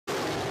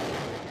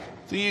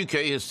The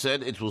UK has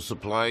said it will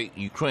supply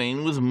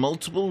Ukraine with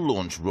multiple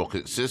launch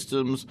rocket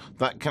systems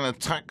that can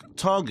attack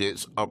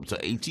targets up to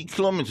 80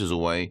 kilometers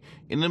away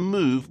in a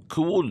move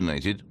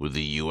coordinated with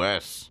the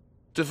US.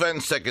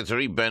 Defense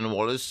Secretary Ben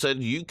Wallace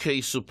said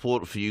UK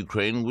support for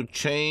Ukraine would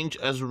change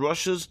as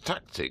Russia's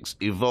tactics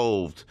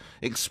evolved,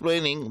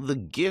 explaining the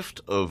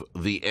gift of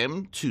the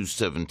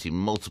M270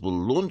 multiple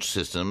launch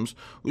systems,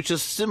 which are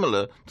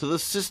similar to the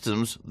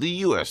systems the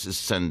US is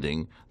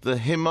sending, the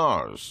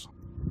HIMARS.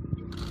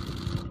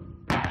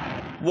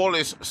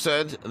 Wallace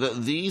said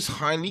that these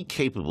highly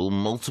capable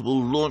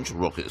multiple launch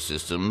rocket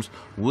systems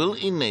will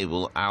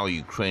enable our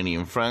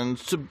Ukrainian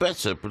friends to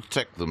better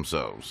protect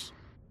themselves.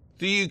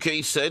 The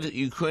UK said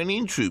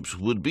Ukrainian troops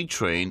would be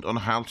trained on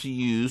how to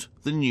use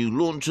the new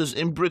launchers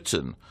in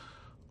Britain,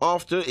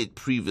 after it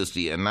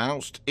previously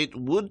announced it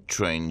would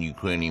train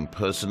Ukrainian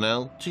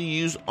personnel to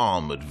use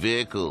armoured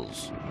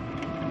vehicles.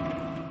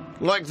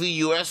 Like the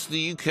US,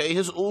 the UK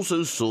has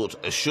also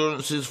sought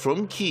assurances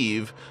from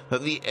Kyiv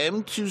that the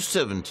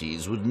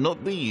M270s would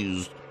not be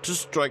used to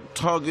strike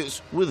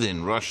targets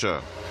within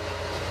Russia.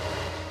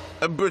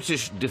 A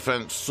British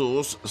defence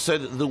source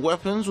said the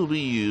weapons will be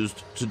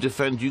used to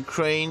defend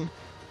Ukraine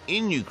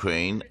in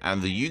Ukraine,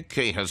 and the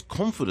UK has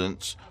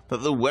confidence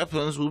that the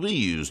weapons will be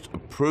used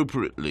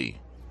appropriately.